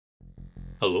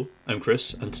Hello, I'm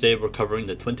Chris, and today we're covering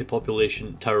the 20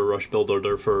 population Tower Rush build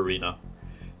order for Arena.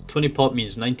 20 pop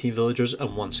means 19 villagers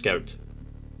and 1 scout.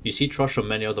 You see Trush on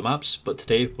many other maps, but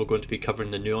today we're going to be covering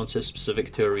the nuances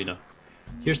specific to Arena.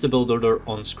 Here's the build order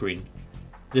on screen.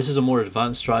 This is a more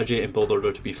advanced strategy and build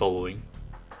order to be following.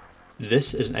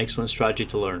 This is an excellent strategy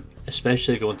to learn,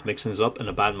 especially if you want to mix things up in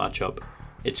a bad matchup.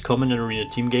 It's common in Arena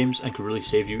team games and can really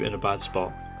save you in a bad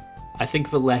spot. I think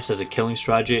of it less as a killing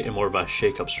strategy and more of a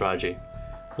shake-up strategy.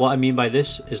 What I mean by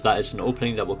this is that it's an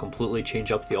opening that will completely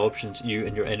change up the options you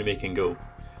and your enemy can go.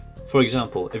 For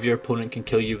example, if your opponent can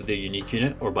kill you with a unique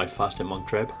unit or by fasting Monk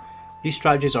Treb, these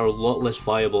strategies are a lot less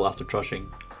viable after trushing.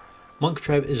 Monk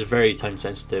Treb is very time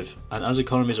sensitive, and as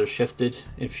economies are shifted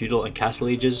in feudal and castle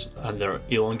ages and they're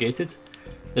elongated,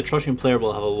 the trushing player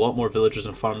will have a lot more villagers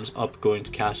and farms up going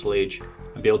to castle age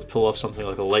and be able to pull off something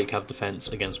like a light cav defense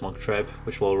against Monk Treb,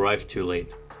 which will arrive too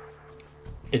late.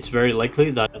 It's very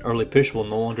likely that an early push will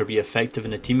no longer be effective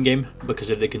in a team game, because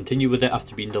if they continue with it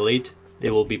after being delayed, they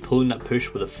will be pulling that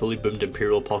push with a fully boomed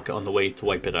Imperial pocket on the way to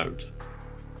wipe it out.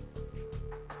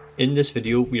 In this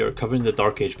video we are covering the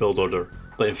Dark Age build order,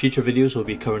 but in future videos we'll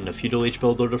be covering the Feudal Age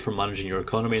build order for managing your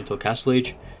economy until Castle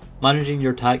Age, managing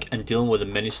your attack and dealing with the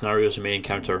many scenarios you may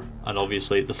encounter, and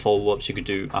obviously the follow-ups you could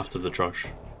do after the Trush.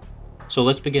 So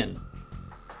let's begin.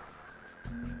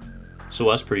 So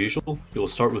as per usual, you will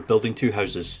start with building 2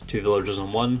 houses, 2 villagers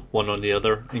on one on the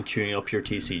other, and queuing up your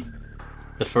TC.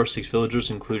 The first 6 villagers,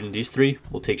 including these 3,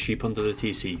 will take sheep under the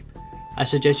TC. I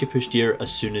suggest you push deer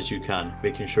as soon as you can,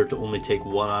 making sure to only take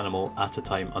 1 animal at a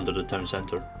time under the town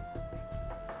centre.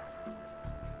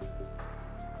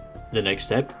 The next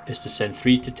step is to send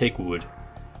 3 to take wood.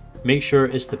 Make sure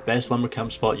it's the best lumber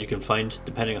camp spot you can find.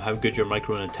 Depending on how good your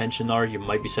micro and attention are, you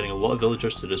might be sending a lot of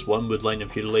villagers to this one wood line in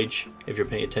Feudal Age if you're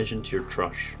paying attention to your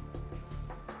Trush.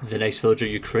 The next villager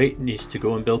you create needs to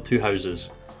go and build 2 houses.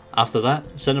 After that,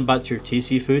 send him back to your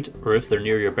TC food, or if they're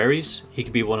near your berries, he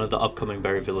could be one of the upcoming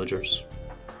berry villagers.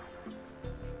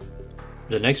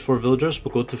 The next 4 villagers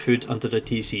will go to food under the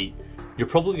TC. You're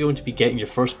probably going to be getting your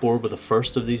first boar with the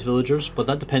first of these villagers, but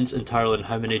that depends entirely on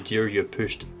how many deer you have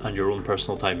pushed and your own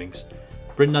personal timings.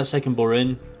 Bring that second boar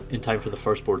in time for the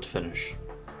first boar to finish.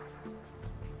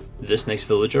 This next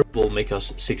villager will make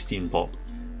us 16 pop.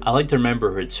 I like to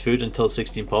remember it's food until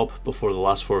 16 pop before the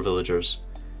last 4 villagers.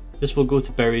 This will go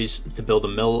to berries to build a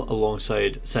mill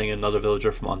alongside sending another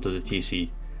villager from onto the TC.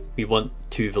 We want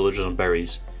 2 villagers on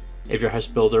berries. If your house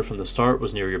builder from the start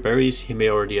was near your berries, he may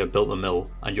already have built a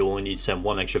mill, and you'll only need to send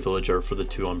 1 extra villager for the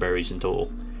 2 on berries in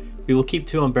total. We will keep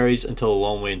 2 on berries until a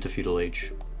long way into Feudal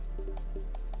Age.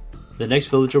 The next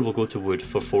villager will go to wood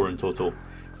for 4 in total.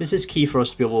 This is key for us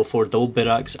to be able to afford double bid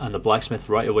axe and the blacksmith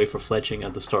right away for fletching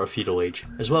at the start of Feudal Age,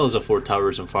 as well as afford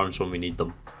towers and farms when we need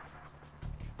them.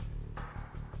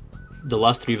 The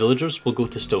last 3 villagers will go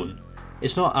to stone.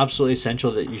 It's not absolutely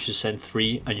essential that you should send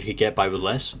 3 and you could get by with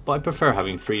less, but I prefer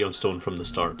having 3 on stone from the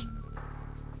start.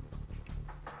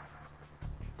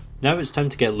 Now it's time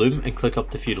to get loom and click up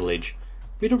to Feudal Age.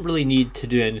 We don't really need to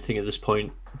do anything at this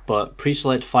point, but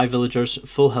pre-select 5 villagers,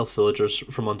 full health villagers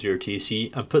from under your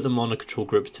TC, and put them on a control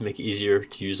group to make it easier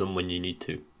to use them when you need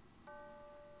to.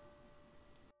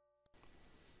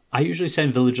 I usually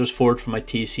send villagers forward from my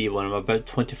TC when I'm about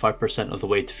 25% of the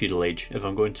way to Feudal Age if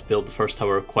I'm going to build the first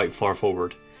tower quite far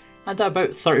forward, and at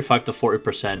about 35 to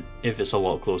 40% if it's a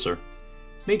lot closer.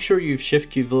 Make sure you've shift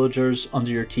queue villagers under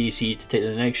your TC to take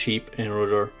the next sheep in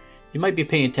order. You might be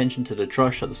paying attention to the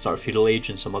Trush at the start of Feudal Age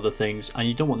and some other things, and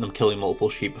you don't want them killing multiple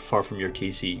sheep far from your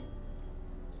TC.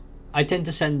 I tend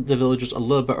to send the villagers a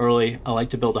little bit early. I like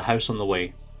to build a house on the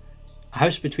way. A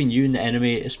house between you and the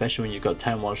enemy, especially when you've got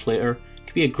Town Watch later,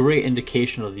 can be a great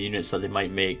indication of the units that they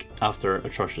might make after a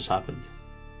Trush has happened.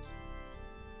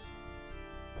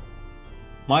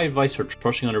 My advice for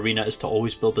trushing on Arena is to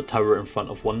always build a tower in front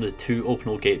of one of the 2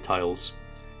 openable gate tiles.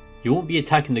 You won't be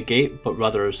attacking the gate, but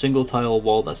rather a single tile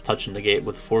wall that's touching the gate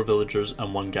with 4 villagers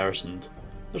and 1 garrisoned.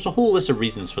 There's a whole list of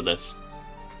reasons for this.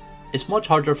 It's much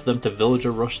harder for them to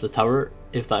villager rush the tower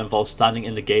if that involves standing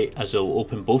in the gate, as it will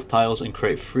open both tiles and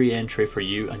create free entry for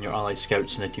you and your allied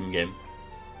scouts in a team game.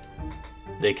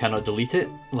 They cannot delete it,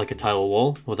 like a tile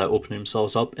wall, without opening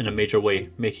themselves up in a major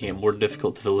way, making it more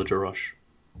difficult to villager rush.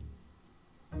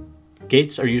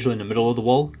 Gates are usually in the middle of the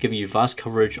wall, giving you vast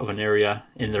coverage of an area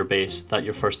in their base that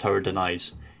your first tower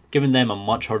denies, giving them a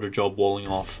much harder job walling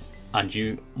off, and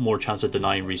you more chance of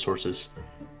denying resources.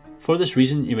 For this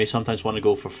reason, you may sometimes want to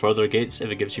go for further gates if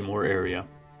it gives you more area.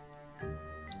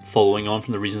 Following on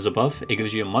from the reasons above, it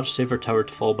gives you a much safer tower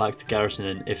to fall back to garrison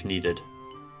in if needed.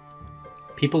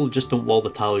 People just don't wall the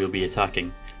tile you'll be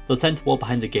attacking. They'll tend to wall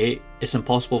behind the gate. It's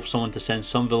impossible for someone to send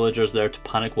some villagers there to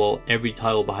panic wall every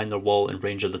tile behind their wall in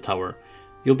range of the tower.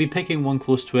 You'll be picking one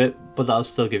close to it, but that'll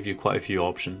still give you quite a few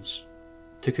options.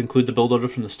 To conclude the build order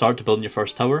from the start to building your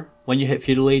first tower, when you hit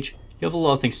Feudal Age, you have a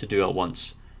lot of things to do at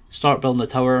once. Start building a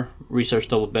tower, research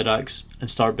double bid axe, and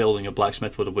start building a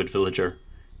blacksmith with a wood villager.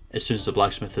 As soon as the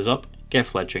blacksmith is up, get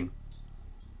fletching.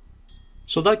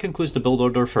 So that concludes the build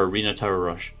order for Arena Tower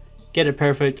Rush. Get it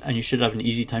perfect and you should have an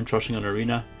easy time trushing on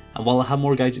Arena, and while I have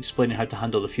more guides explaining how to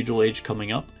handle the Feudal Age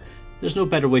coming up, there's no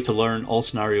better way to learn all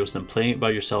scenarios than playing it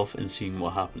by yourself and seeing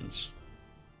what happens.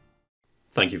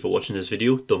 Thank you for watching this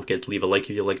video. Don't forget to leave a like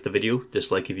if you liked the video,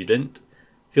 dislike if you didn't.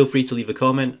 Feel free to leave a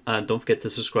comment, and don't forget to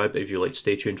subscribe if you'd like to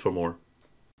stay tuned for more.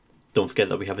 Don't forget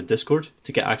that we have a Discord.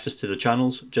 To get access to the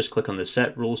channels, just click on the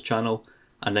Set Rules channel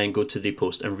and then go to the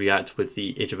post and react with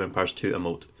the Age of Empires 2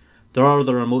 emote. There are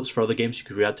other emotes for other games you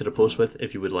could react to the post with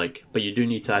if you would like, but you do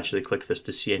need to actually click this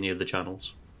to see any of the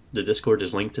channels. The Discord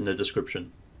is linked in the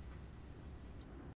description.